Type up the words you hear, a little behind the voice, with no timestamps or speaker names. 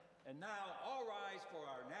And now, all rise for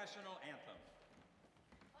our national anthem.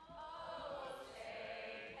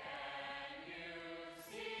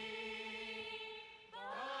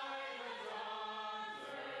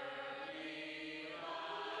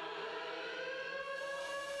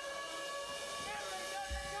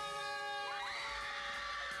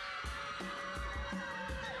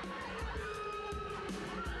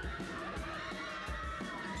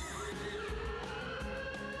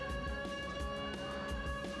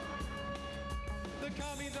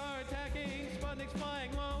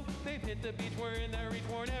 They've hit the beach, we're in their reach,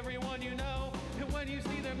 warn everyone you know. And when you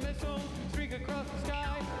see their missiles streak across the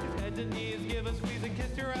sky, his heads and knees give a squeeze and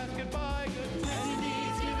kiss your ass goodbye. Heads and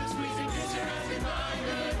knees give a squeeze and kiss your ass goodbye.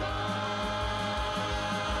 Goodbye.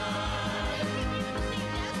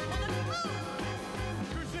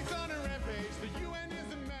 On a rampage, the UN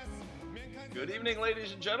is a mess. Good evening,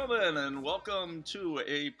 ladies and gentlemen, and welcome to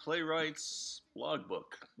a Playwrights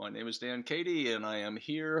Logbook. My name is Dan Kehde, and I am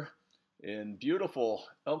here in beautiful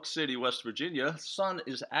Elk City, West Virginia. The sun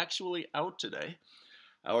is actually out today.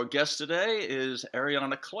 Our guest today is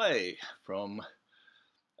Ariana Clay from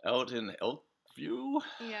out in Elkview?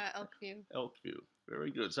 Yeah, Elkview. Elkview.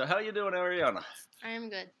 Very good. So how you doing, Ariana? I am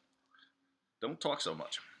good. Don't talk so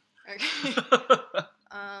much. Okay.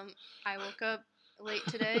 I woke up late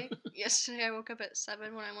today. Yesterday I woke up at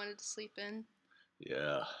 7 when I wanted to sleep in.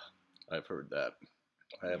 Yeah, I've heard that.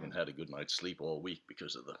 I haven't had a good night's sleep all week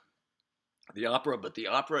because of the opera, but the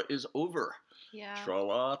opera is over. Yeah.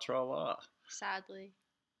 Tra-la, tra-la. Sadly.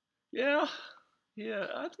 Yeah.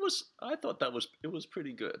 I thought it was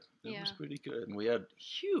pretty good. It was pretty good. And we had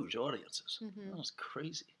huge audiences. Mm-hmm. That was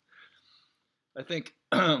crazy. I think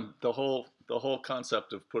the whole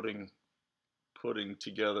concept of putting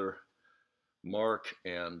together Mark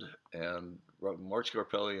and Mark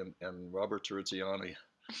Scarpelli and Robert Terziani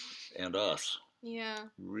and us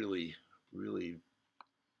really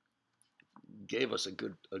gave us a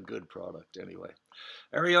good product anyway.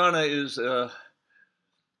 Ariana is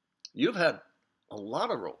you've had a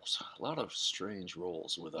lot of roles, a lot of strange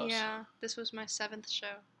roles with us. Yeah, this was my 7th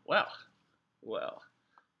show. Wow.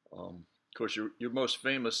 Of course, you're most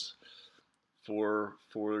famous for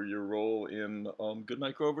your role in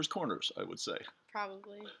Goodnight Grover's Corners, I would say.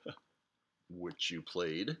 Probably. Which you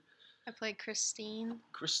played. I played Christine.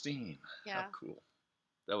 Christine. Yeah. How cool.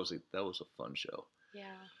 That was a fun show.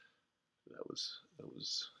 Yeah. That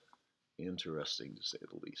was interesting to say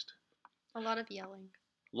the least. A lot of yelling.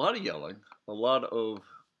 A lot of yelling. A lot of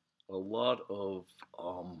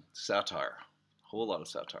satire. A whole lot of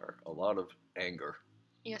satire. A lot of anger.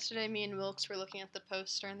 Yesterday, me and Wilkes were looking at the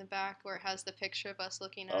poster in the back where it has the picture of us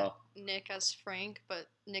looking at Nick as Frank, but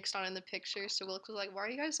Nick's not in the picture. So Wilkes was like, "Why are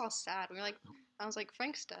you guys all sad?" I was like,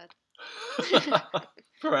 "Frank's dead."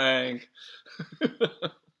 Frank.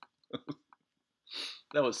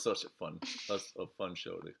 That was such a fun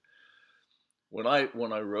show. When I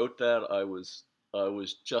wrote that, I was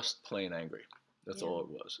just plain angry. That's all it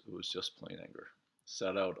was. It was just plain anger.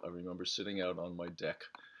 I remember sitting out on my deck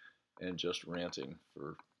and just ranting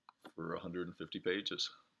for 150 pages.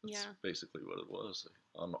 That's basically what it was.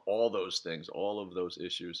 On all those things, all of those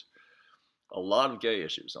issues. A lot of gay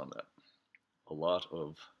issues on that. A lot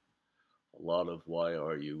of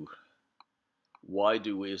why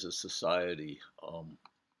do we as a society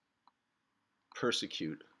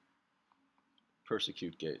persecute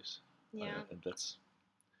gays? Yeah. And that's...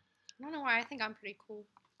 I don't know why. I think I'm pretty cool.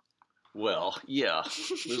 Well, yeah,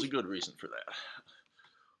 there's a good reason for that,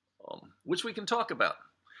 which we can talk about.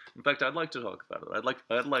 In fact, I'd like to talk about it.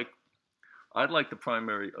 I'd like the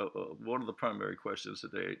primary one of the primary questions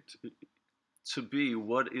today to be,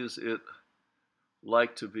 what is it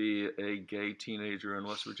like to be a gay teenager in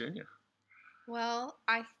West Virginia? Well,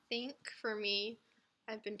 I think for me,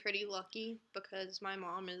 I've been pretty lucky because my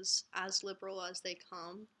mom is as liberal as they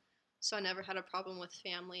come. So I never had a problem with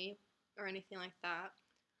family or anything like that.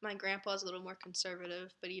 My grandpa's a little more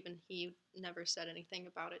conservative, but even he never said anything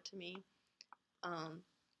about it to me.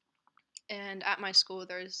 And at my school,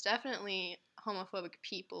 there's definitely homophobic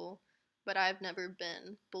people, but I've never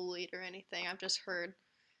been bullied or anything. I've just heard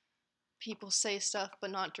people say stuff, but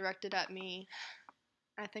not directed at me.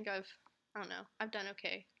 I think I've done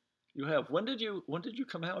okay. You have. When did you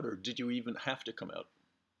come out, or did you even have to come out?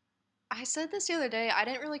 I said this the other day. I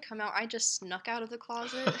didn't really come out. I just snuck out of the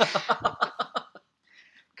closet.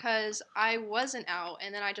 Because I wasn't out,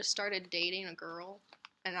 and then I just started dating a girl,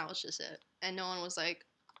 and that was just it. And no one was,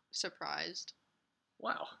 surprised.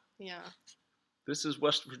 Wow. Yeah. This is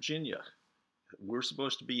West Virginia. We're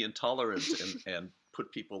supposed to be intolerant and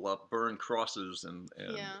put people up, burn crosses, and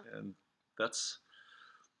that's...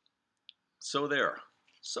 So there.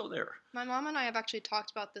 So there. My mom and I have actually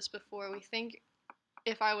talked about this before. We think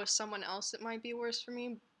if I was someone else, it might be worse for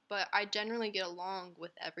me, but I generally get along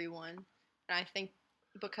with everyone. And I think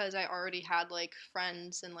because I already had like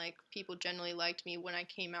friends and like people generally liked me when I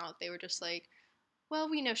came out, they were just like, well,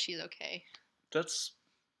 we know she's okay. That's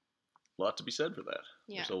a lot to be said for that.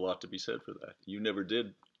 Yeah. There's a lot to be said for that. You never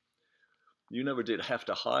did have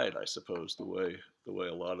to hide, I suppose, the way a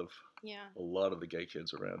lot of Yeah. the gay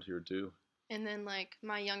kids around here do. And then like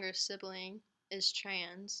my younger sibling is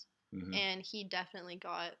trans, Mm-hmm. and he definitely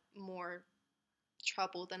got more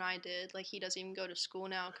trouble than I did. Like he doesn't even go to school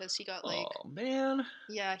now because he got like, Oh man.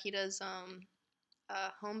 yeah, he does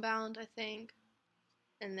homebound, I think.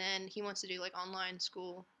 And then he wants to do like online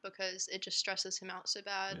school because it just stresses him out so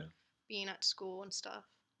bad Yeah. being at school and stuff.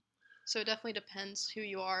 So it definitely depends who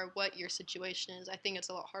you are, what your situation is. I think it's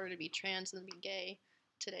a lot harder to be trans than be gay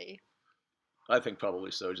today. I think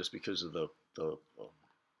probably so, just because of the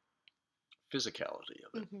physicality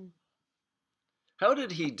of it. Mm-hmm. How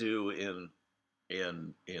did he do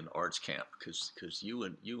in arts camp? Because you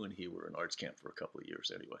and he were in arts camp for a couple of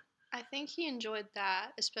years anyway. I think he enjoyed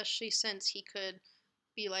that, especially since he could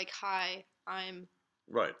be like, "Hi, I'm."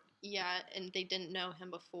 Right. Yeah, and they didn't know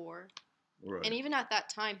him before. Right. And even at that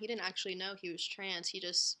time, he didn't actually know he was trans. He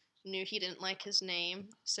just knew he didn't like his name,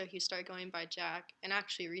 so he started going by Jack. And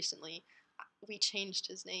actually, recently, we changed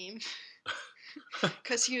his name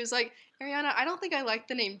because he was like, Ariana, I don't think I like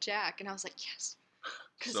the name Jack. And I was like, yes.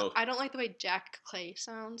 Because I don't like the way Jack Clay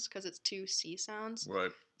sounds because it's 2 C sounds.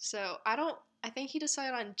 Right. So I think he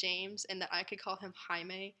decided on James and that I could call him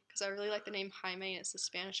Jaime because I really like the name Jaime. It's the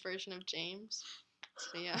Spanish version of James.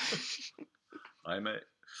 So yeah. Jaime.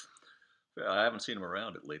 I haven't seen him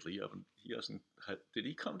around it lately. He hasn't. Did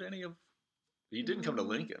he come to any of? He didn't come to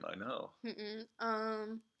Lincoln. I know. I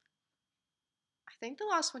think the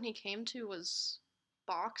last one he came to was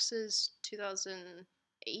Box's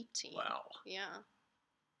 2018. Wow. Yeah,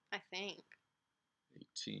 I think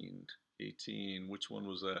 18. Which one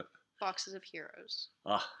was that? Boxes of Heroes.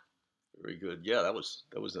 Ah, very good. Yeah, that was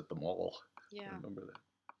at the mall. Yeah. I remember that.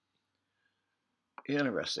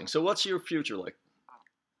 Interesting. So, what's your future like?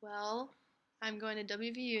 Well, I'm going to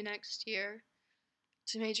WVU next year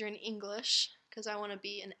to major in English because I want to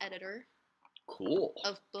be an editor. Cool.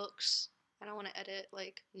 Of books. I don't want to edit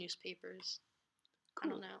like newspapers. Cool.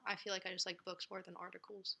 I don't know. I feel like I just like books more than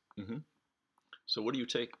articles. Mm-hmm. So what do you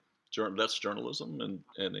take? That's journalism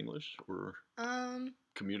and English or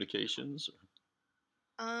communications? Or?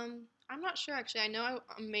 I'm not sure actually. I know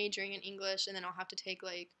I'm majoring in English and then I'll have to take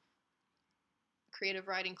like creative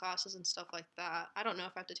writing classes and stuff like that. I don't know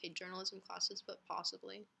if I have to take journalism classes, but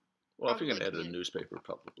possibly. Well, probably if you're going to edit a newspaper,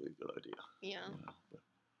 probably a good idea. Yeah.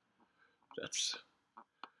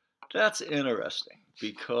 That's interesting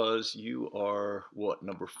because you are, what,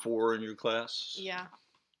 number 4 in your class? Yeah.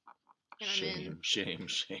 And Shame.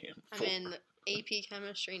 I'm in AP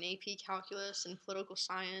Chemistry and AP Calculus and Political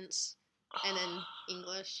Science and then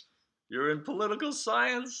English. You're in Political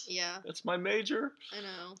Science? Yeah. That's my major? I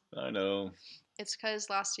know. I know. It's because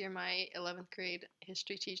last year my 11th grade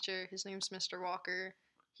history teacher, his name's Mr. Walker,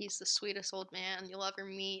 he's the sweetest old man you'll ever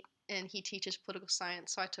meet, and he teaches political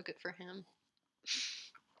science, so I took it for him.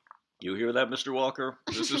 You hear that, Mr. Walker?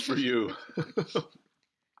 This is for you.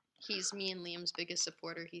 He's me and Liam's biggest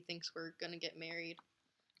supporter. He thinks we're going to get married.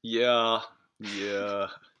 Yeah.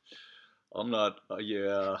 I'm not,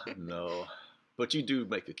 no. But you do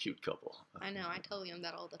make a cute couple. I know, I tell Liam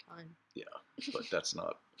that all the time. Yeah, but that's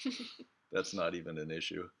not even an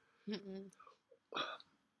issue. Mm-mm.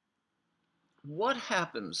 What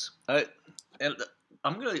happens? I'm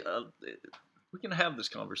gonna. We can have this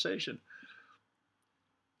conversation.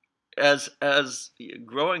 As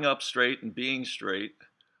growing up straight and being straight,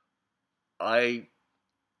 I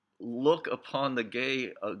look upon the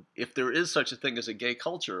gay. If there is such a thing as a gay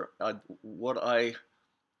culture, what I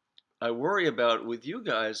worry about with you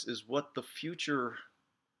guys is what the future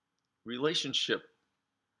relationship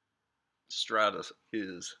strata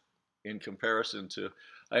is in comparison to.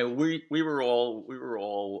 We were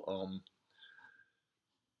all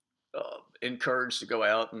encouraged to go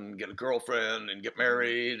out and get a girlfriend and get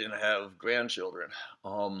married and have grandchildren.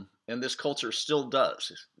 And this culture still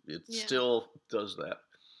does. It still does that.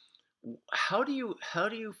 How do you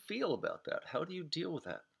feel about that? How do you deal with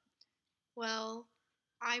that? Well,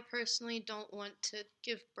 I personally don't want to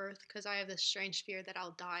give birth because I have this strange fear that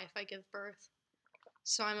I'll die if I give birth.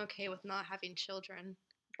 So I'm okay with not having children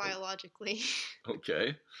biologically.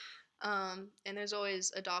 Okay. And there's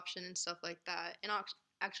always adoption and stuff like that. And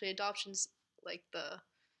actually, adoption's like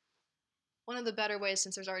one of the better ways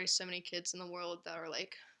since there's already so many kids in the world that are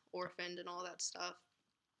like orphaned and all that stuff.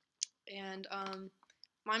 And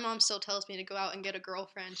my mom still tells me to go out and get a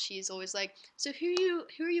girlfriend. She's always like, "So who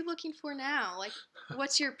are you looking for now? Like,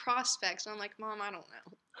 what's your prospects?" And I'm like, "Mom, I don't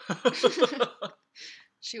know."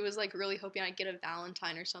 She was like really hoping I'd get a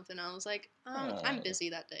Valentine or something. I was like, I'm Aw.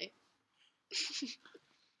 busy that day.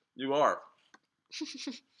 You are.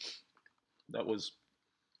 That was.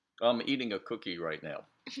 I'm eating a cookie right now.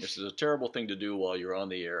 This is a terrible thing to do while you're on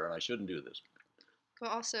the air, and I shouldn't do this.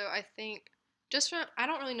 But also, I think I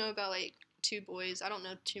don't really know about like two boys. I don't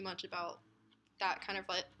know too much about that kind of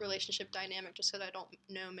like relationship dynamic, just because I don't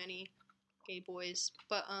know many gay boys.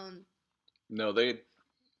 But No, they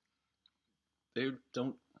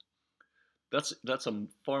don't. That's a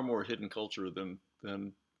far more hidden culture than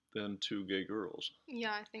two gay girls.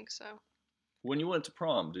 yeah, I think so. When you went to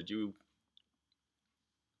prom,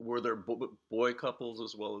 were there boy couples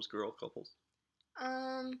as well as girl couples?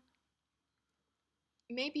 Um,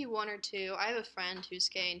 maybe one or two. I have a friend who's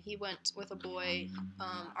gay, and he went with a boy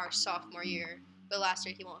our sophomore year. But last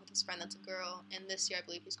year he went with his friend that's a girl, and this year I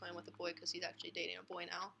believe he's going with a boy because he's actually dating a boy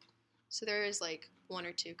now. So there is like one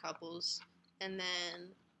or two couples, and then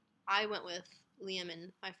I went with Liam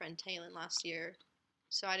and my friend Taylin last year,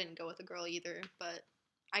 so I didn't go with a girl either. But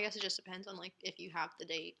I guess it just depends on like if you have the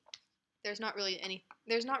date. There's not really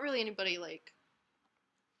anybody like,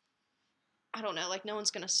 I don't know, like no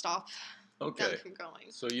one's gonna stop Okay, them from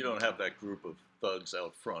going. so you don't have that group of thugs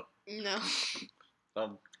out front. No.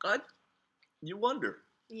 You wonder.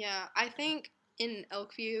 Yeah, I think in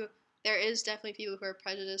Elkview there is definitely people who are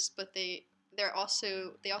prejudiced, but they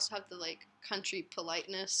also have the like country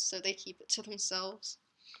politeness, so they keep it to themselves.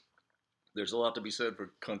 There's a lot to be said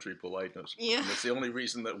for country politeness. Yeah. And it's the only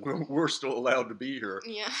reason that we're still allowed to be here.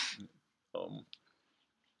 Yeah.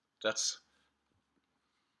 That's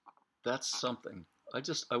something.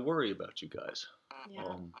 I worry about you guys.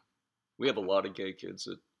 Yeah. We have a lot of gay kids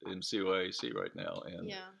in CYAC right now, and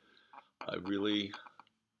Yeah. I really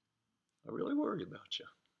worry about you.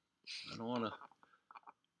 I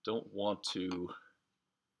don't want to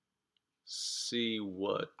see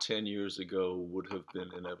what 10 years ago would have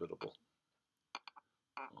been inevitable.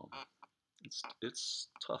 It's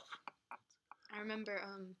tough. I remember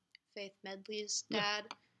Faith Medley's dad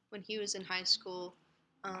when he was in high school.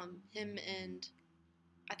 Him and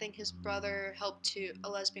I think his brother helped a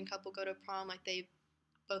lesbian couple go to prom. Like they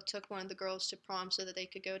both took one of the girls to prom so that they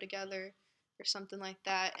could go together or something like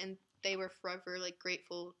that, and they were forever like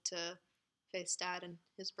grateful to Faith's dad and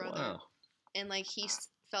his brother. Wow. And like he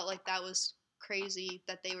felt like that was crazy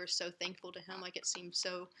that they were so thankful to him. Like it seemed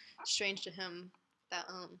so strange to him that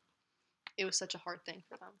it was such a hard thing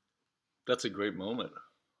for them. That's a great moment.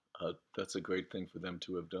 That's a great thing for them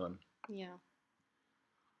to have done. Yeah.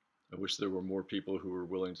 I wish there were more people who were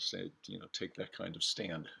willing to say, take that kind of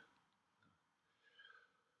stand.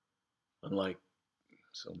 Unlike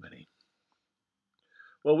so many.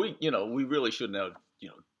 Well, we really should now,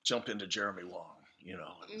 jump into Jeremy Wong,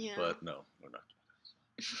 Yeah. But no, we're not.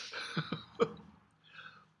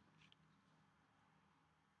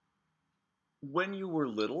 When you were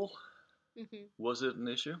little, was it an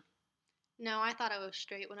issue? No, I thought I was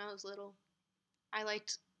straight when I was little. I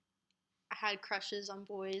had crushes on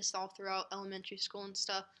boys all throughout elementary school and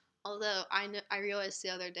stuff. Although I realized the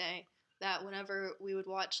other day that whenever we would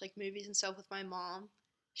watch like movies and stuff with my mom,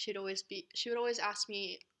 she would always ask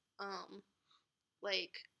me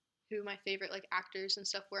like who my favorite like actors and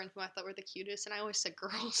stuff were and who I thought were the cutest, and I always said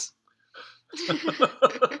girls.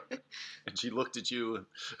 And she looked at you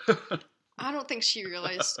and I don't think she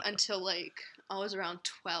realized until like I was around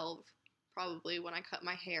 12 probably when I cut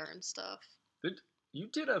my hair and stuff. You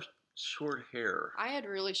did have short hair. I had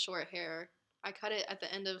really short hair. I cut it at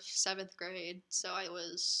the end of 7th grade, so I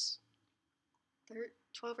was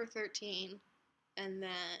 12 or 13, and then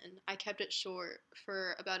I kept it short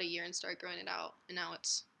for about a year and started growing it out, and now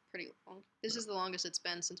it's pretty long. This is the longest it's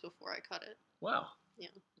been since before I cut it. Wow. Yeah.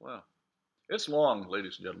 Wow. It's long,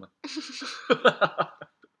 ladies and gentlemen.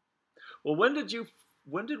 Well, when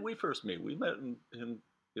did we first meet? We met in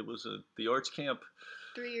it was the arts camp.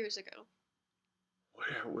 3 years ago.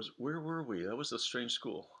 Where were we? That was a strange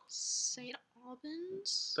school. St.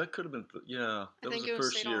 Albans? That could have been, yeah. That I think was the it was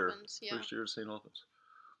first St. year. Albans, yeah. First year at St. Albans.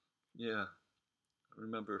 Yeah, I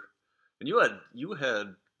remember. And you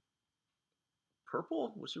had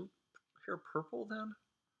purple. Was your hair purple then?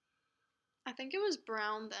 I think it was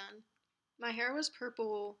brown then. My hair was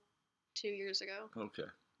purple 2 years ago. Okay,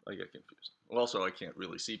 I get confused. Well, also, I can't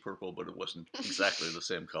really see purple, but it wasn't exactly the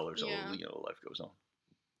same color, so Yeah. life goes on.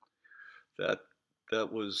 That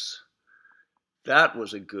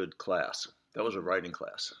was a good class. That was a writing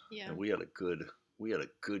class. Yeah. And we had a good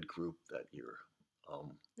group that year.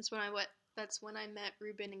 That's when I met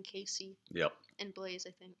Rubin and Casey Yep. and Blaze,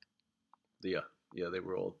 I think. Yeah. They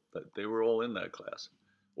were all in that class.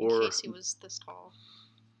 And Or Casey was this tall.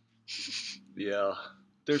 yeah,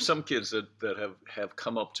 there's some kids that have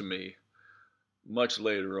come up to me much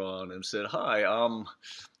later on and said, "Hi,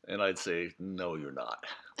 and I'd say, "No, you're not,"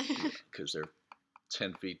 because they're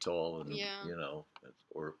 10 feet tall, and Yeah.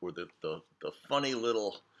 or the funny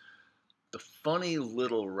little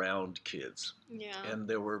round kids. Yeah. And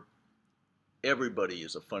everybody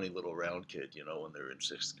is a funny little round kid, when they're in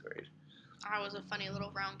 6th grade. I was a funny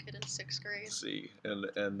little round kid in 6th grade. See,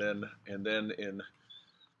 and then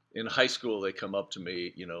in high school they come up to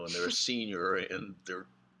me, and they're a senior, and they're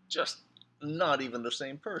just not even the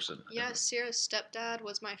same person. Yeah, Sierra's stepdad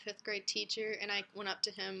was my 5th grade teacher, and I went up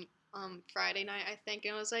to him Friday night, I think,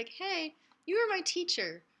 and I was like, "Hey, you were my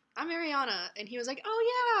teacher. I'm Ariana," and he was like, "Oh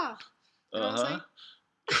yeah." And I was like,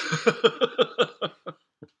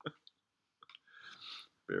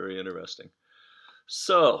 Very interesting.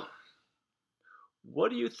 So, what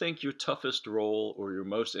do you think your toughest role or your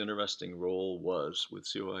most interesting role was with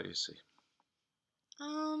CYAC?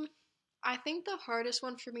 I think the hardest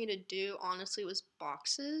one for me to do, honestly, was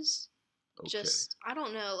boxes. Okay. I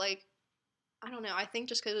don't know, I think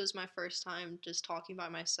just because it was my first time just talking by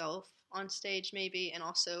myself on stage, maybe, and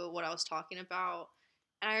also what I was talking about.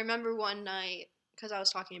 And I remember one night, because I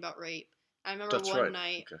was talking about rape, I remember That's one right.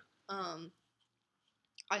 night, Okay.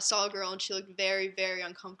 I saw a girl and she looked very, very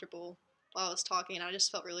uncomfortable while I was talking, and I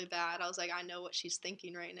just felt really bad. I was like, I know what she's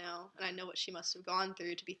thinking right now, and I know what she must have gone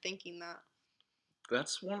through to be thinking that.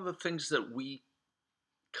 That's one of the things that we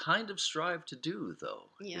kind of strive to do,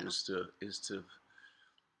 though, Yeah. is to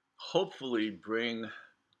hopefully bring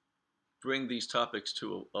these topics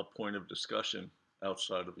to a point of discussion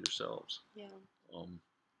outside of yourselves. Yeah.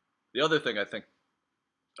 The other thing I think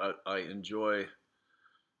I enjoy,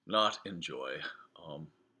 not enjoy,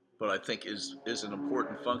 but I think is an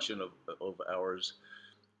important function of ours,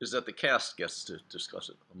 is that the cast gets to discuss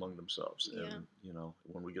it among themselves. Yeah. And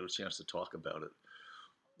when we get a chance to talk about it,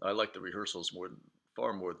 I like the rehearsals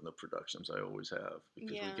far more than the productions. I always have,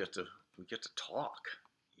 because Yeah. we get to talk,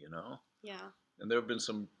 Yeah. And there have been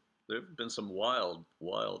some wild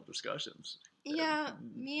discussions. Yeah,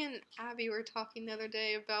 me and Abby were talking the other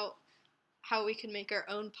day about how we could make our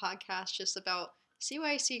own podcast just about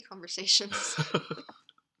CYC conversations.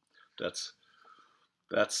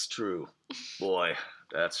 That's true, boy.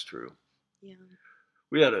 That's true. Yeah.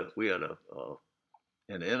 We had an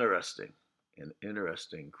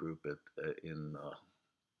interesting group in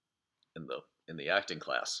the acting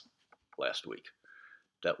class last week.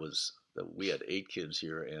 That we had 8 kids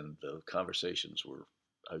here, and the conversations were.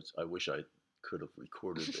 I wish I could have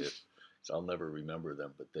recorded it. So I'll never remember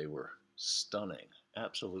them, but they were stunning,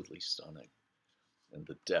 absolutely stunning, and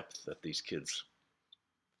the depth that these kids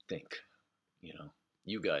think. You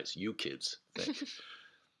kids think.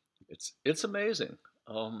 It's amazing.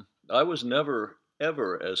 I was never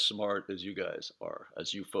ever as smart as you guys are,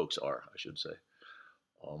 as you folks are, I should say.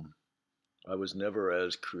 I was never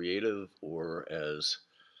as creative or as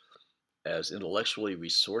intellectually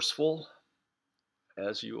resourceful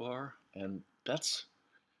as you are, and that's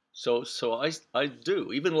so I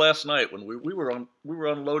do. Even last night when we were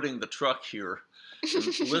unloading the truck here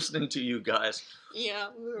and listening to you guys. Yeah,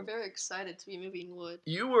 we were very excited to be moving wood.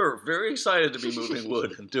 You were very excited to be moving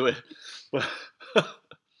wood and do it,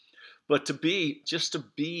 but to be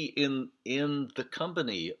in the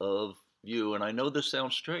company of you, and I know this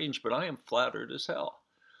sounds strange, but I am flattered as hell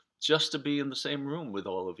just to be in the same room with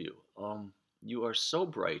all of you. You are so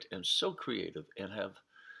bright and so creative and have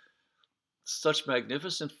such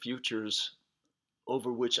magnificent futures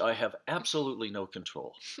over which I have absolutely no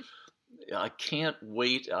control. I can't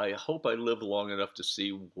wait. I hope I live long enough to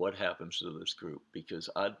see what happens to this group, because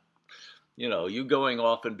you going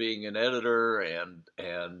off and being an editor,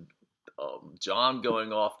 and John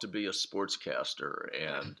going off to be a sportscaster,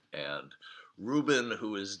 and Rubin,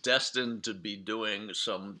 who is destined to be doing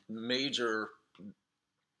some major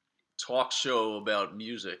talk show about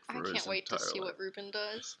music for his entire life. I can't wait to see what Rubin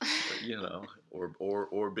does.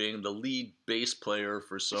 or being the lead bass player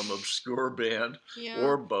for some obscure band, yeah.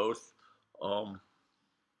 or both.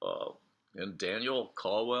 And Daniel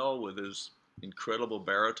Caldwell with his incredible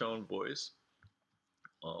baritone voice.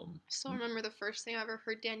 I still remember the first thing I ever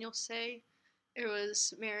heard Daniel say. It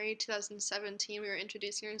was Mary 2017. We were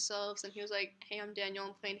introducing ourselves, and he was like, "Hey, I'm Daniel.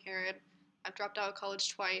 I'm playing Herod. I've dropped out of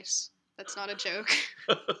college twice. That's not a joke."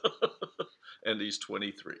 And he's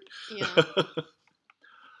 23. Yeah.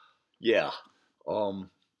 Yeah. Or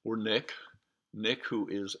Nick, who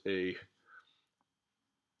is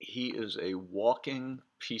he is a walking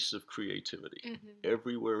piece of creativity. Mm-hmm.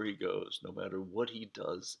 Everywhere he goes, no matter what he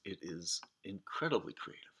does, it is incredibly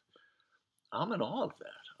creative. I'm in awe of that.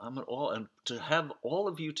 I'm in awe, and to have all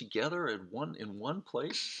of you together in one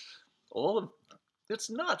place, all of it's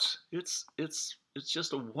nuts. It's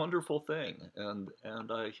just a wonderful thing, and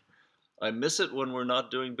I miss it when we're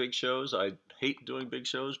not doing big shows. I hate doing big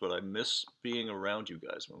shows, but I miss being around you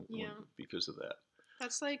guys because of that.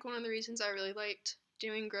 That's like one of the reasons I really liked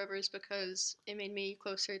doing Grover's, because it made me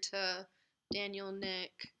closer to Daniel,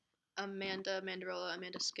 Nick, Amanda Mandarella,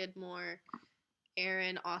 Amanda Skidmore,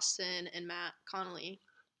 Aaron, Austin, and Matt Connolly.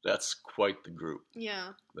 That's quite the group.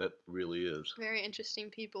 Yeah. That really is. Very interesting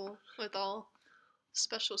people with all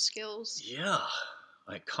special skills. Yeah.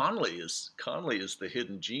 Conley is the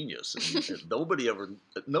hidden genius, and nobody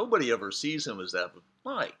ever sees him as that. But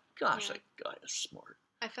my gosh, Yeah. that guy is smart.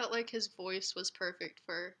 I felt like his voice was perfect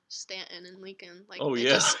for Stanton and Lincoln. Like,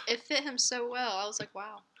 it fit him so well. I was like,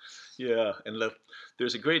 wow. Yeah, and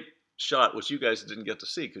there's a great shot which you guys didn't get to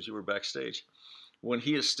see because you were backstage, when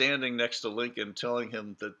he is standing next to Lincoln telling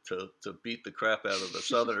him to beat the crap out of the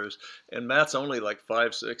Southerners, and Matt's only like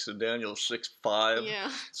 5'6" and Daniel's 6'5".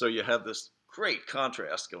 Yeah. So you have this great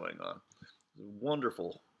contrast going on.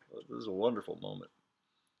 Wonderful. This is a wonderful moment.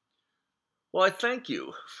 Well, I thank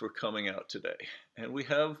you for coming out today, and we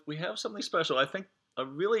have something special. I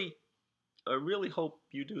really hope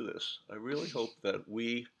you do this. I really hope that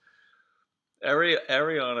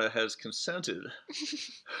Ariana has consented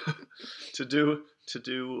to do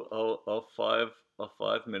a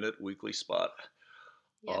 5-minute weekly spot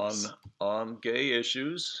on gay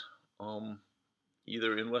issues,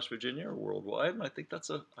 either in West Virginia or worldwide. And I think it's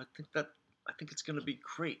going to be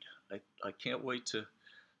great. I can't wait to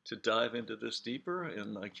dive into this deeper,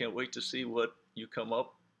 and I can't wait to see what you come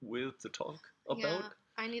up with to talk about. Yeah,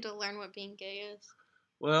 I need to learn what being gay is.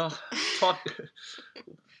 Well,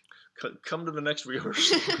 come to the next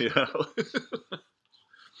rehearsal,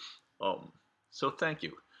 So thank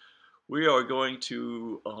you. We are going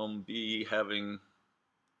to be having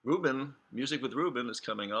Rubin. Music with Rubin is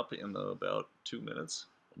coming up in about 2 minutes,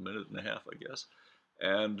 a minute and a half, I guess.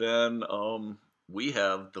 And then we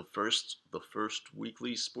have the first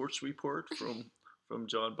weekly sports report from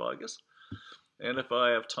John Boggess. And if I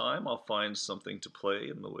have time, I'll find something to play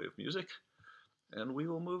in the way of music, and we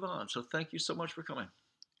will move on. So thank you so much for coming.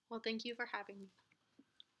 Well, thank you for having me.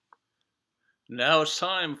 Now it's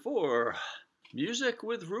time for Music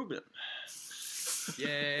with Rubin.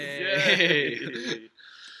 Yay! Yay.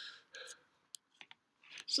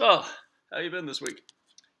 So, how you been this week?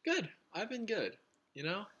 Good. I've been good.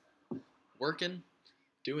 Working,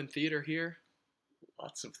 doing theater here.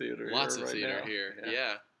 Lots of theater here.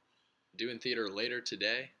 Yeah. Doing theater later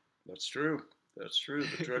today. That's true. The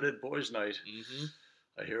dreaded boys' night. Mm-hmm.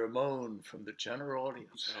 I hear a moan from the general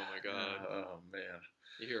audience. Oh, my God. Oh, man.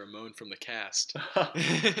 You hear a moan from the cast.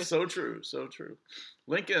 So true.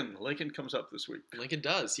 Lincoln comes up this week. Lincoln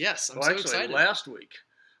does, yes. I'm so excited. Last week.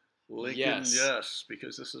 Lincoln, yes,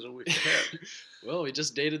 because this is a week ahead. Well, we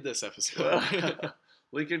just dated this episode.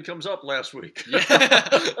 Lincoln comes up last week.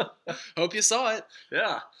 Yeah. Hope you saw it.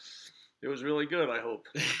 Yeah. It was really good, I hope.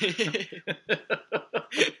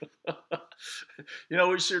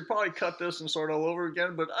 We should probably cut this and start all over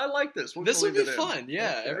again, but I like this. This will be fun.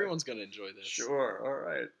 Yeah, okay. Everyone's going to enjoy this. Sure. All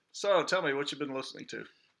right. So tell me what you've been listening to.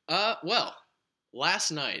 Well,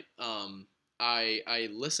 last night, I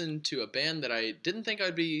listened to a band that I didn't think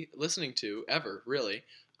I'd be listening to ever, really.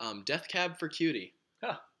 Death Cab for Cutie.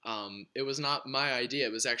 Huh. It was not my idea.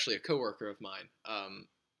 It was actually a coworker of mine.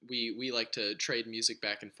 We like to trade music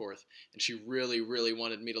back and forth, and she really, really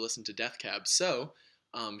wanted me to listen to Death Cab. So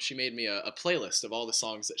she made me a playlist of all the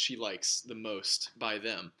songs that she likes the most by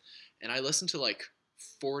them. And I listened to like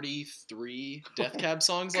 43 Death Cab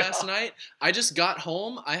songs last night. I just got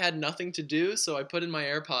home. I had nothing to do, so I put in my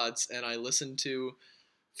AirPods and I listened to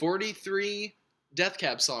 43 Death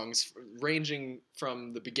Cab songs ranging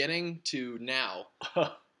from the beginning to now.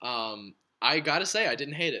 I gotta say, I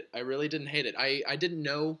didn't hate it. I really didn't hate it. I didn't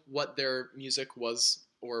know what their music was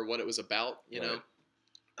or what it was about, you know.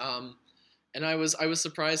 And I was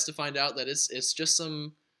surprised to find out that it's just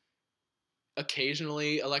some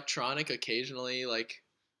occasionally electronic, occasionally like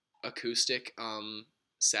acoustic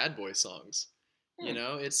sad boy songs. You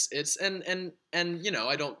know, it's and you know,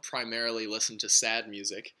 I don't primarily listen to sad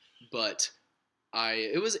music, but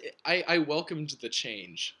I welcomed the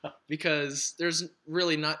change because there's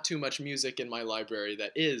really not too much music in my library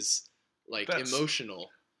that is like emotional.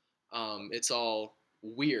 It's all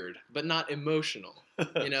weird, but not emotional.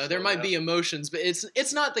 You know, there might be emotions, but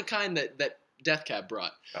it's not the kind that Death Cab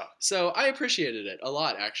brought. Oh. So I appreciated it a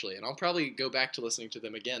lot, actually, and I'll probably go back to listening to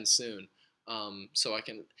them again soon. So I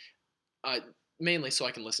can, mainly so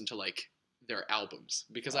I can listen to like their albums,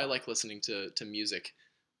 because I like listening to music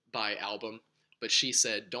by album. But she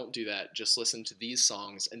said, don't do that. Just listen to these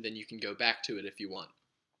songs, and then you can go back to it if you want.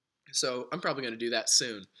 So I'm probably going to do that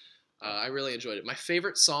soon. I really enjoyed it. My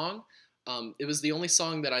favorite song, it was the only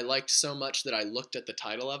song that I liked so much that I looked at the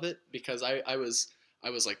title of it, because I was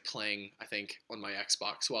like playing, I think, on my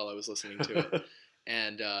Xbox while I was listening to it.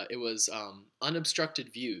 And it was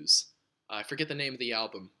Unobstructed Views. I forget the name of the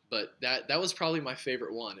album, but that was probably my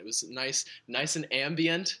favorite one. It was nice and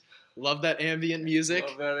ambient. Love that ambient music.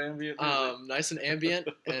 Love that ambient music. Nice and ambient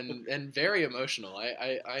and very emotional.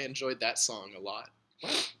 I enjoyed that song a lot.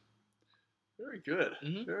 Very good.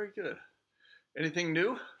 Mhm. Very good. Anything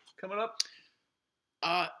new coming up?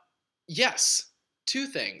 Yes. Two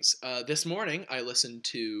things. This morning, I listened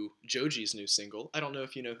to Joji's new single. I don't know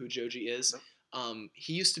if you know who Joji is. Nope.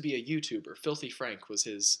 He used to be a YouTuber. Filthy Frank was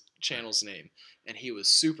his channel's name, and he was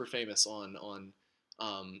super famous on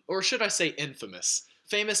or should I say infamous?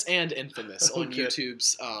 Famous and infamous on Okay.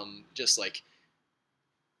 YouTube's, just like,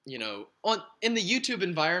 in the YouTube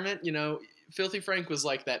environment, Filthy Frank was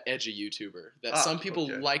like that edgy YouTuber that some people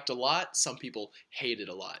okay. liked a lot, some people hated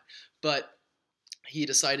a lot. But he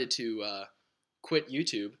decided to quit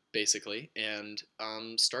YouTube, basically, and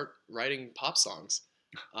start writing pop songs.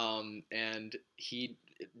 And he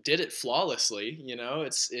did it flawlessly.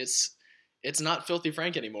 It's not Filthy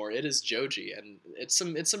Frank anymore. It is Joji, and it's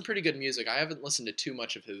some pretty good music. I haven't listened to too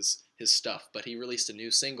much of his stuff, but he released a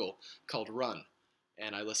new single called Run,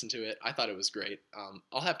 and I listened to it. I thought it was great.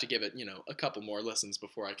 I'll have to give it, a couple more listens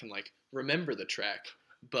before I can like remember the track,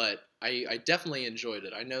 but I definitely enjoyed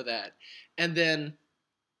it. I know that. And then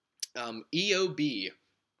EOB,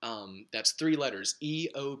 that's 3 letters.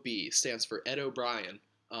 EOB stands for Ed O'Brien.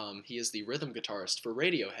 He is the rhythm guitarist for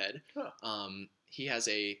Radiohead. Huh. He has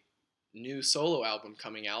a new solo album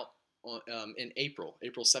coming out in April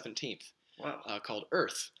 17th, Wow. called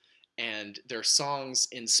Earth, and they're songs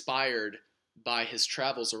inspired by his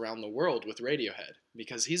travels around the world with Radiohead,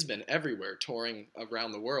 because he's been everywhere touring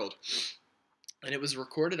around the world. And it was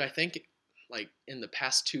recorded, I think, like in the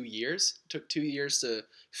past 2 years. It took 2 years to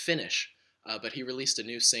finish, but he released a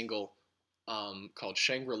new single called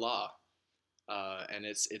Shangri-La, and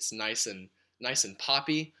it's nice and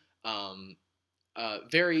poppy.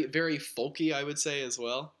 Very, very folky, I would say, as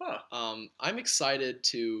well. Huh. I'm excited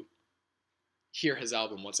to hear his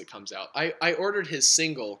album once it comes out. I ordered his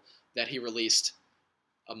single that he released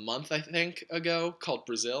a month, I think, ago, called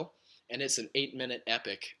Brazil, and it's an 8-minute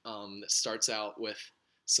epic that starts out with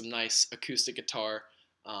some nice acoustic guitar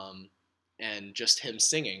and just him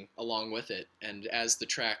singing along with it. And as the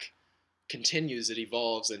track continues, it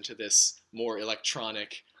evolves into this more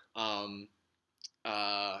electronic, I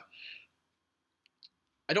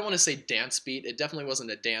don't want to say dance beat. It definitely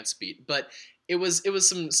wasn't a dance beat, but it was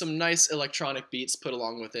some nice electronic beats put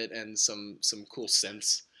along with it, and some cool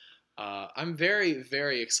synths. I'm very,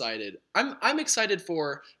 very excited. I'm excited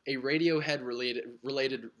for a Radiohead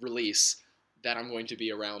related release that I'm going to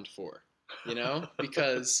be around for,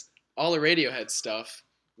 because all the Radiohead stuff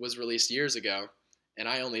was released years ago, and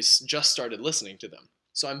I only just started listening to them.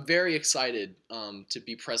 So I'm very excited to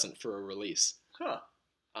be present for a release. Huh.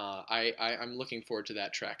 I'm looking forward to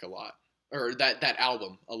that track a lot, or that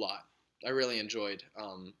album a lot. I really enjoyed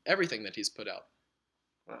everything that he's put out.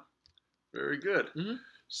 Wow. Very good. Mhm.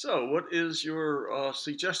 So, what is your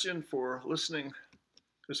suggestion for listening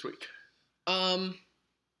this week?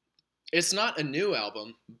 It's not a new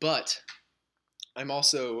album, but I'm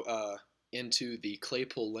also into the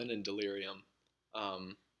Claypool Lennon Delirium.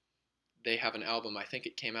 They have an album, I think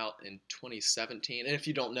it came out in 2017. And if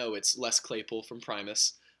you don't know, it's Les Claypool from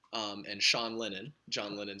Primus and Sean Lennon,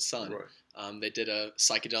 John Lennon's son. Right. They did a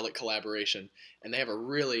psychedelic collaboration, and they have a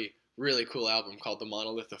really, really cool album called The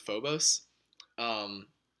Monolith of Phobos.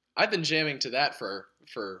 I've been jamming to that for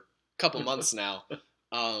a couple months now,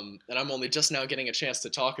 and I'm only just now getting a chance to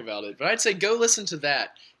talk about it. But I'd say go listen to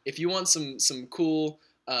that if you want some cool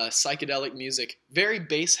psychedelic music. Very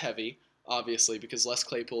bass heavy, obviously, because Les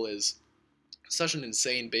Claypool is such an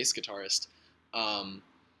insane bass guitarist.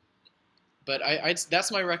 But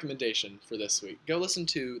that's my recommendation for this week. Go listen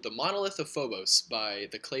to The Monolith of Phobos by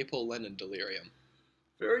the Claypool Lennon Delirium.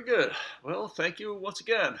 Very good. Well, thank you once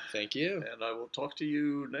again. Thank you. And I will talk to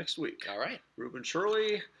you next week. All right. Rubin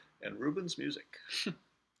Shirley and Rubin's Music.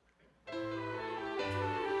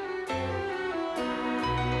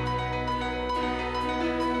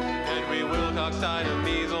 Henry Wilcox died of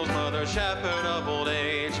measles, Mother Shepherd of old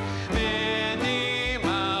age. Minnie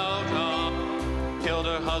Malcolm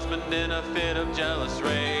drowned in a fit of jealous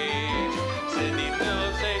rage. Sidney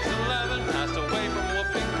Phillips, age 11, passed away from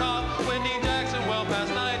whooping cough. Wendy Jackson, well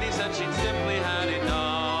past 90, said she'd simply had enough.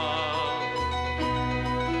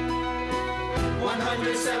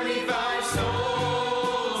 175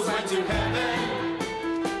 souls went to heaven.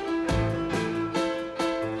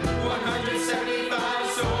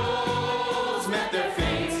 175 souls met their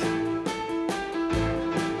fate.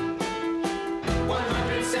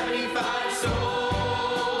 175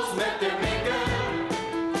 souls met their maker.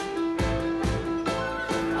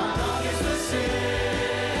 On August the 6th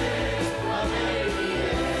of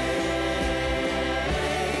 '88.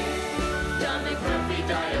 John McMurphy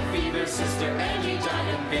died of fever, Sister Angie died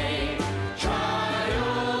in pain.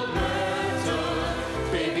 Child Bertha,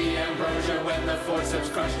 baby Ambrosia when the forceps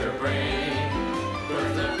crushed her brain.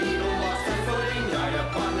 Bertha Beadle lost her footing, died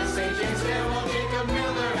upon the St. James Stair, while Jacob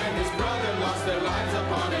Miller and his brother lost their lives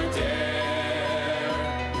upon a dare.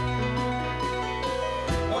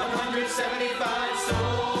 175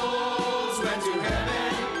 souls went to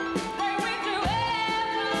heaven. They went to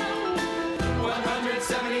heaven.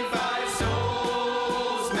 175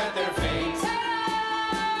 souls met their fate.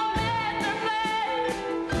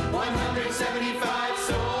 175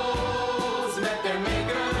 souls met their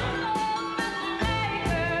maker.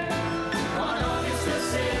 On August the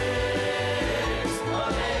 6th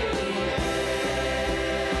of '88.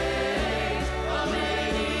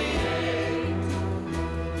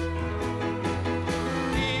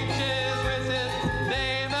 Each is with his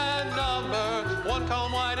name and number, one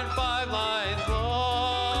column wide and 5 lines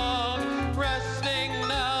long. Resting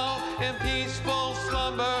now in peaceful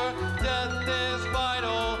slumber, death is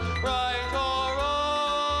final, right or wrong.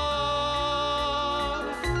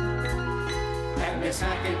 And Miss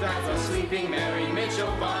Hackett died for sleeping, Mary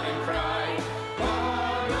Mitchell bought and cried.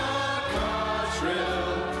 Barbara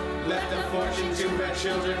Cottrell left a fortune to her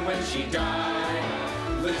children when she died.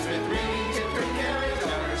 Elizabeth Reed tipped her carriage on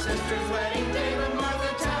her sister's wedding day, but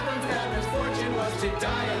Martha Tavern's bad misfortune was to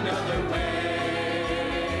die another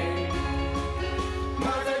way.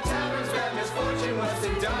 Martha Tavern's bad misfortune was to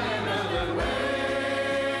die another way.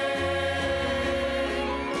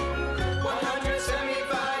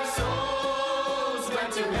 175 souls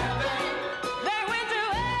went to heaven. They went to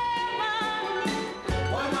heaven.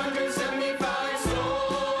 175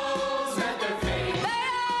 souls met their fate. They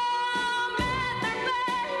all met their fate.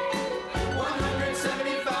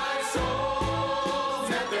 175 souls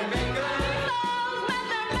met their maker. Souls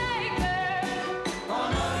met their maker. On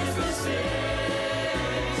August the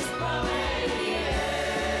 6th of '88.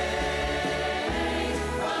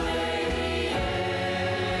 Of '88.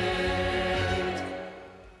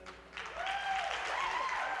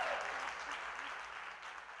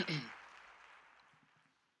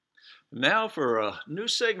 Now for a new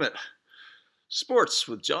segment, Sports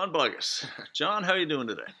with John Boggess. John, how are you doing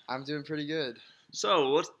today? I'm doing pretty good. So,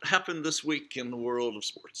 what happened this week in the world of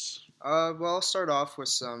sports? Well, I'll start off with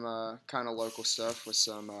some kind of local stuff with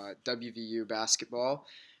some WVU basketball.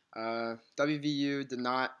 WVU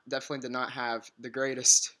definitely did not have the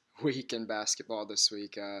greatest week in basketball this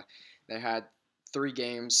week. They had 3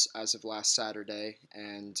 games as of last Saturday,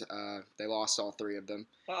 and they lost all 3 of them.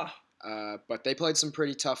 But they played some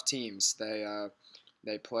pretty tough teams.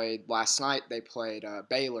 They played last night. They played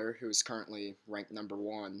Baylor, who is currently ranked number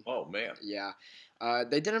 1. Oh, man. Yeah,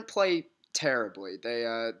 they didn't play terribly.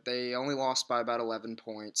 They only lost by about 11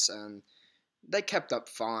 points, and they kept up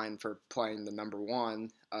fine for playing the number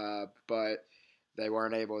 1. But they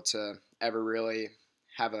weren't able to ever really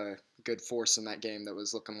have a good force in that game that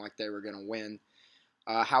was looking like they were going to win.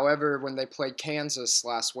 However, when they played Kansas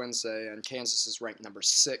last Wednesday, and Kansas is ranked number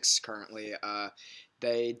 6 currently,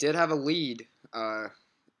 they did have a lead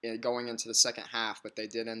going into the second half, but they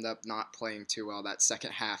did end up not playing too well that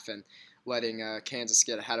second half and letting Kansas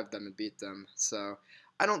get ahead of them and beat them. So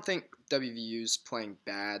I don't think WVU's playing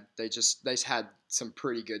bad. They had some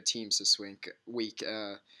pretty good teams this week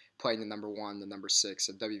playing the number 1, the number 6,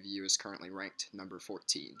 and WVU is currently ranked number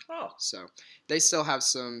 14. Oh. So they still have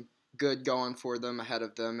some good going for them ahead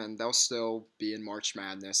of them, and they'll still be in March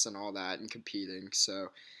Madness and all that and competing.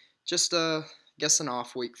 So just guess an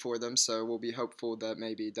off week for them, so we'll be hopeful that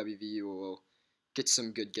maybe WVU will get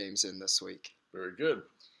some good games in this week. Very good.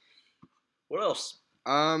 What else?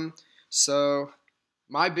 So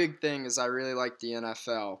my big thing is I really like the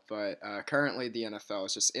NFL, but currently the NFL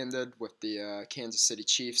has just ended with the Kansas City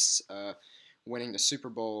Chiefs winning the Super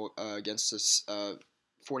Bowl against the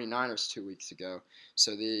 49ers 2 weeks ago.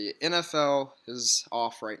 So the NFL is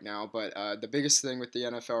off right now, but the biggest thing with the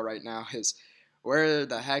NFL right now is where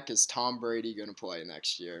the heck is Tom Brady going to play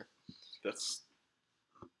next year? That's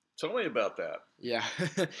Tell me about that. Yeah.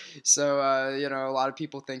 So, a lot of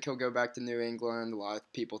people think he'll go back to New England. A lot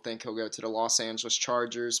of people think he'll go to the Los Angeles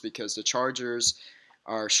Chargers because the Chargers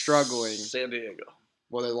are struggling. San Diego.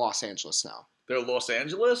 Well, they're Los Angeles now. They're Los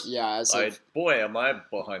Angeles? Yeah. Boy, am I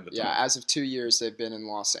behind the times. Yeah, as of 2 years, they've been in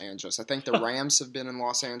Los Angeles. I think the Rams have been in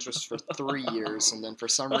Los Angeles for 3 years, and then for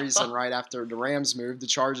some reason, right after the Rams moved, the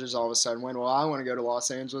Chargers all of a sudden went, well, I want to go to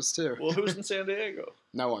Los Angeles too. Well, who's in San Diego?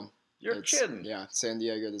 No one. You're kidding. Yeah, San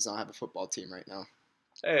Diego does not have a football team right now.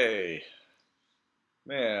 Hey,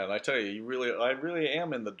 man, I tell you, I really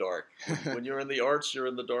am in the dark. When you're in the arts, you're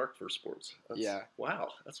in the dark for sports. Yeah. Wow,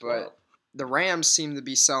 that's But wild. the Rams seem to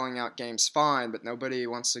be selling out games fine, but nobody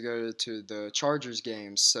wants to go to the Chargers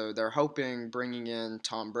games. So they're hoping bringing in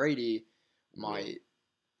Tom Brady might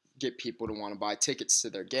get people to want to buy tickets to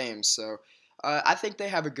their games. So I think they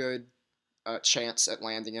have a good chance at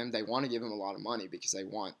landing him. They want to give him a lot of money because they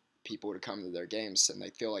want people to come to their games, and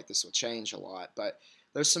they feel like this will change a lot. But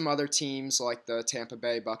there's some other teams like the Tampa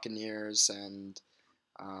Bay Buccaneers and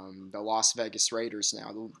the Las Vegas Raiders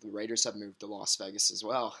now. The Raiders have moved to Las Vegas as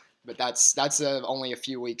well. But that's only a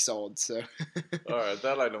few weeks old, so. All right,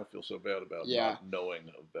 that I don't feel so bad about not knowing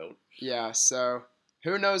about. Yeah, so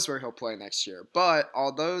who knows where he'll play next year. But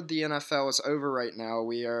although the NFL is over right now,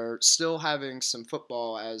 we are still having some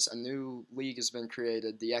football as a new league has been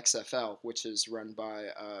created, the XFL, which is run by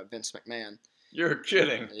Vince McMahon. You're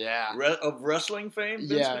kidding. Yeah. Of wrestling fame?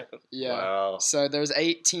 Yeah. Wow. So there's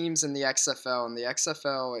 8 teams in the XFL, and the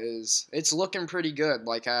XFL it's looking pretty good.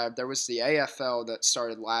 Like there was the AFL that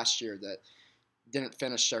started last year that didn't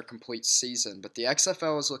finish their complete season, but the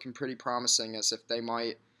XFL is looking pretty promising, as if they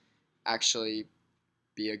might actually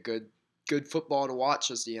be a good football to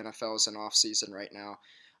watch, as the NFL is in off season right now.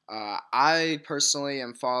 I personally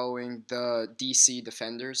am following the DC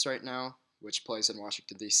Defenders right now, which plays in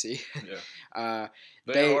Washington, D.C. Yeah.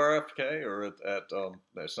 They RFK or at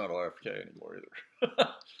it's not RFK anymore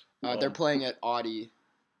either. They're playing at Audi.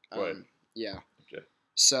 Right. Yeah. Okay.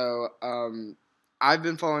 So I've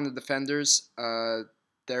been following the Defenders.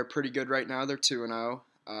 They're pretty good right now. They're 2-0.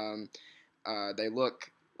 They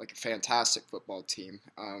look like a fantastic football team.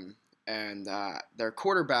 And their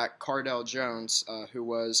quarterback, Cardell Jones, who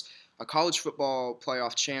was a college football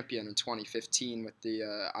playoff champion in 2015 with the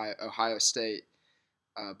Ohio State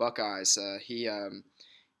Buckeyes. He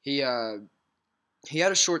had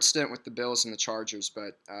a short stint with the Bills and the Chargers,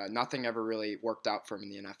 but nothing ever really worked out for him in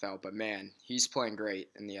the NFL. But man, he's playing great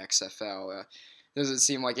in the XFL. Doesn't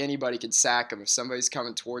seem like anybody could sack him. If somebody's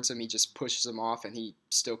coming towards him, he just pushes them off, and he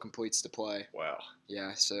still completes the play. Wow.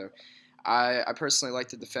 Yeah, so I personally like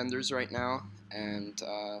the Defenders right now, and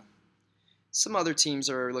some other teams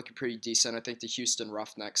are looking pretty decent. I think the Houston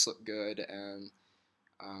Roughnecks look good, and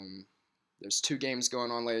there's 2 games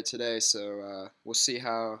going on later today, so we'll see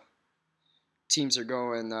how teams are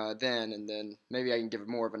going then, and then maybe I can give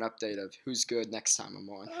more of an update of who's good next time I'm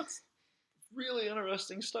on. That's really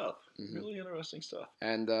interesting stuff. Mhm. Really interesting stuff.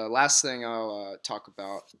 And last thing I'll talk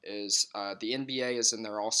about is the NBA is in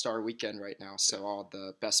their All-Star weekend right now, so all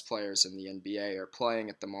the best players in the NBA are playing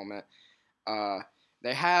at the moment.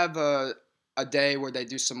 They have a day where they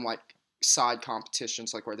do some like side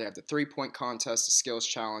competitions, like where they have the 3-point contest, the skills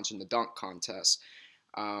challenge, and the dunk contest.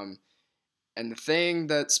 And the thing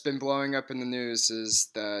that's been blowing up in the news is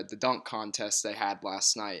the dunk contest they had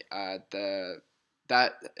last night.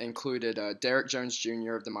 That included Derek Jones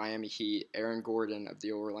Jr. of the Miami Heat, Aaron Gordon of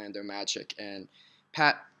the Orlando Magic, and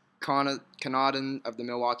Pat Connaughton of the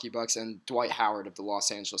Milwaukee Bucks, and Dwight Howard of the Los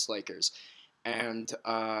Angeles Lakers. And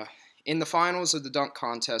in the finals of the dunk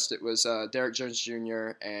contest, it was Derek Jones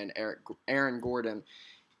Jr. and Aaron Gordon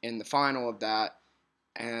in the final of that.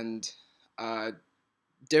 And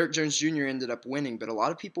Derek Jones Jr. ended up winning, but a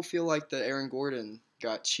lot of people feel like that Aaron Gordon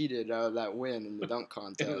got cheated out of that win in the dunk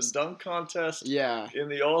contest. In the dunk contest? Yeah. In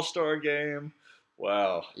the All-Star game?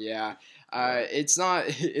 Wow. Yeah. It's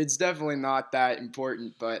definitely not that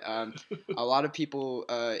important, but a lot of people,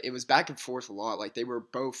 it was back and forth a lot. Like they were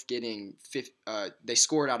both getting, they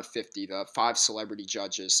scored out of 50. The 5 celebrity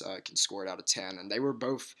judges can score it out of 10, and they were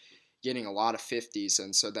both getting a lot of 50s,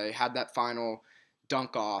 and so they had that final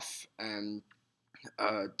dunk off, and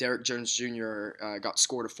Derek Jones Jr. Got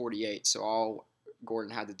scored a 48, so all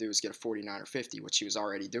Gordon had to do was get a 49 or 50, which he was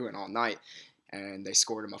already doing all night, and they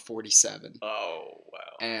scored him a 47. Oh, wow.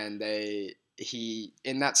 And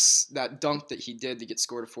in that dunk that he did to get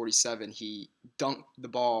scored a 47, he dunked the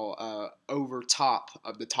ball over top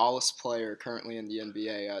of the tallest player currently in the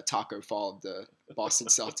NBA, Taco Fall of the Boston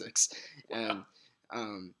Celtics. Wow.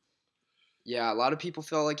 And yeah, a lot of people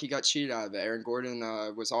felt like he got cheated out of it. Aaron Gordon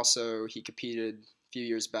he competed few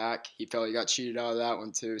years back. He felt he got cheated out of that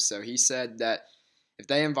one too. So he said that if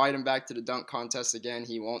they invite him back to the dunk contest again,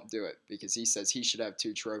 he won't do it because he says he should have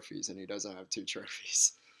 2 trophies and he doesn't have 2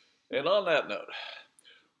 trophies. And on that note,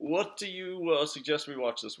 what do you suggest we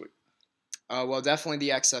watch this week? Well, definitely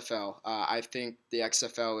the XFL. I think the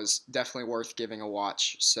XFL is definitely worth giving a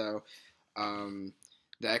watch. So the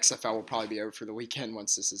XFL will probably be over for the weekend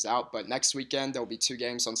once this is out. But next weekend, there'll be 2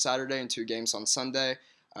 games on Saturday and 2 games on Sunday.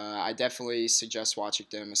 I definitely suggest watching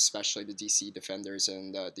them, especially the DC Defenders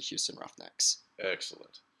and the Houston Roughnecks.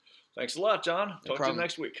 Excellent. Thanks a lot, John. Talk to you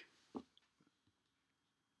next week.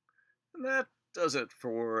 And that does it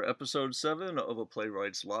for episode 7 of A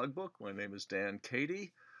Playwright's Logbook. My name is Dan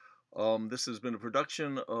Kehde. This has been a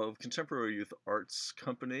production of Contemporary Youth Arts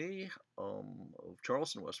Company of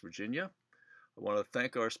Charleston, West Virginia. I want to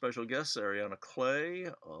thank our special guests, Ariana Clay,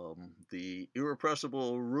 the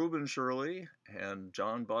irrepressible Rubin Shirley, and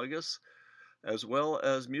John Boggess, as well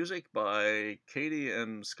as music by Kehde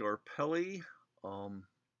and Scarpelli.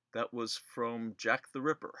 That was from Jack the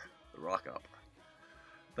Ripper, the rock opera.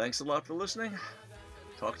 Thanks a lot for listening.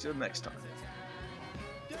 Talk to you next time.